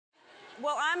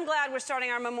Well, I'm glad we're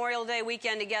starting our Memorial Day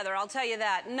weekend together. I'll tell you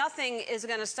that. Nothing is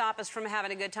going to stop us from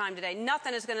having a good time today.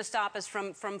 Nothing is going to stop us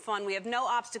from fun. We have no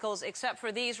obstacles except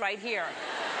for these right here.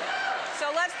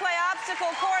 So let's play obstacle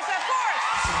course, of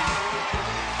course.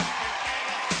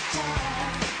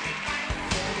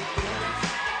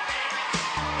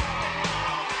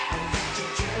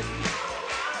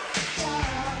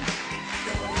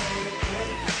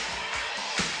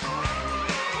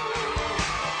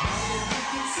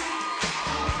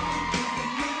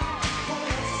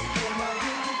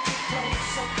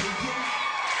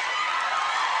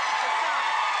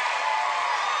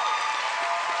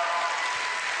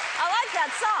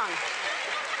 That song.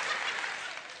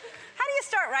 How do you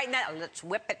start writing that? Let's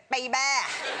whip it, baby.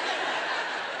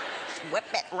 Let's whip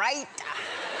it right.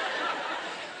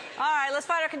 All right, let's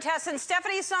find our contestants.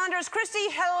 Stephanie Saunders, Christy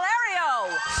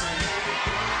Hilario.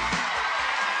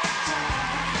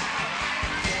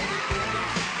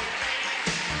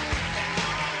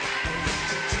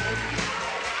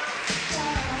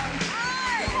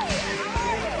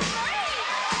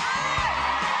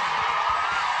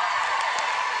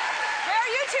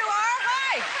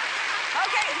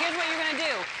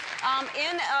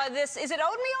 Is it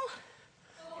oatmeal?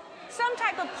 Some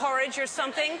type of porridge or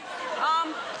something.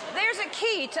 There's a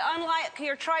key to unlock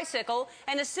your tricycle,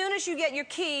 and as soon as you get your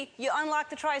key, you unlock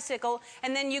the tricycle,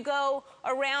 and then you go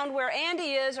around where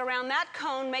Andy is, around that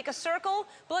cone, make a circle,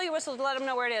 blow your whistle to let him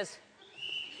know where it is.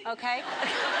 Okay?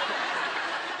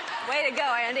 Way to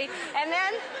go, Andy. And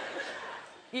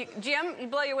then, Jim, you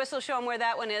blow your whistle, show him where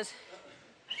that one is.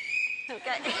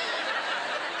 Okay.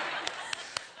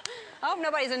 I hope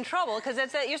nobody's in trouble, because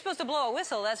you're supposed to blow a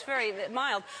whistle. That's very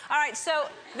mild. All right, so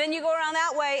then you go around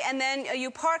that way, and then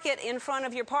you park it in front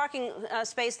of your parking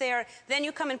space there. Then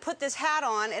you come and put this hat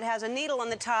on. It has a needle on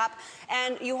the top,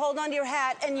 and you hold onto your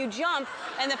hat, and you jump,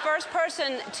 and the first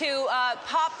person to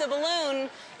pop the balloon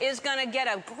is going to get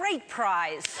a great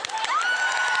prize.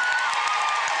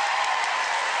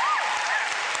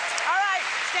 All right,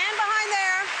 stand behind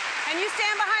there, and you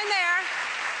stand behind there,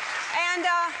 and...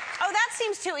 oh, that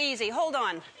seems too easy. Hold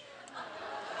on.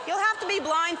 You'll have to be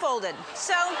blindfolded.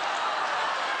 So,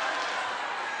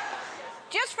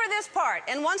 just for this part,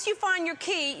 and once you find your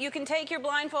key, you can take your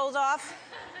blindfolds off.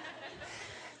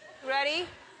 Ready?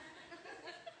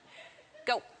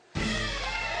 Go.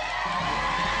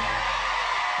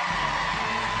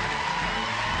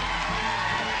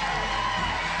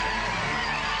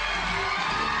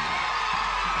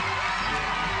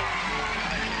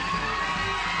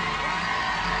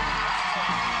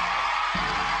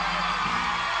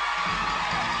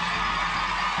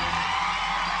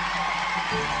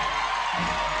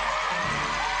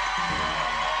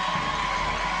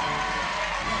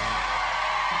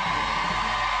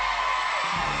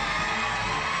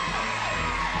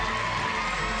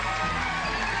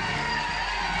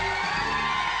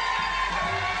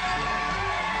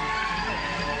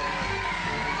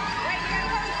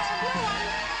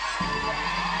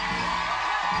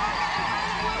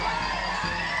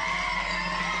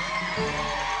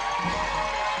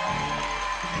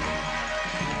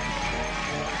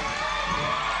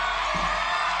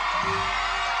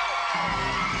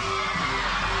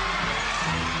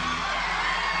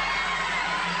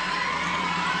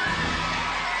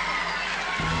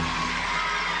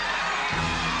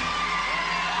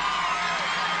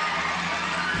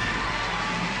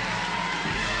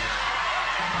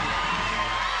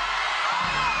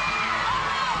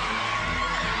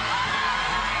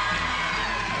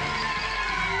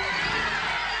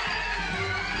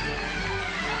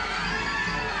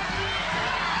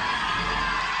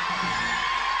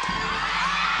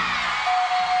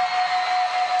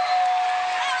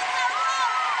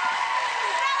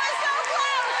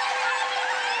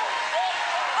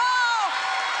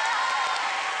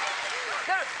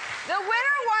 The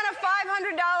winner won a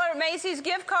 $500 Macy's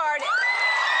gift card.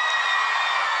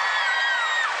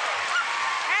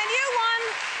 And you won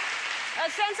a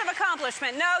sense of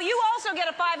accomplishment. No, you also get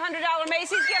a $500 Macy's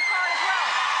gift card as well.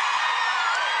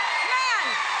 Man,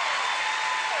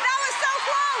 that was so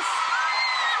close.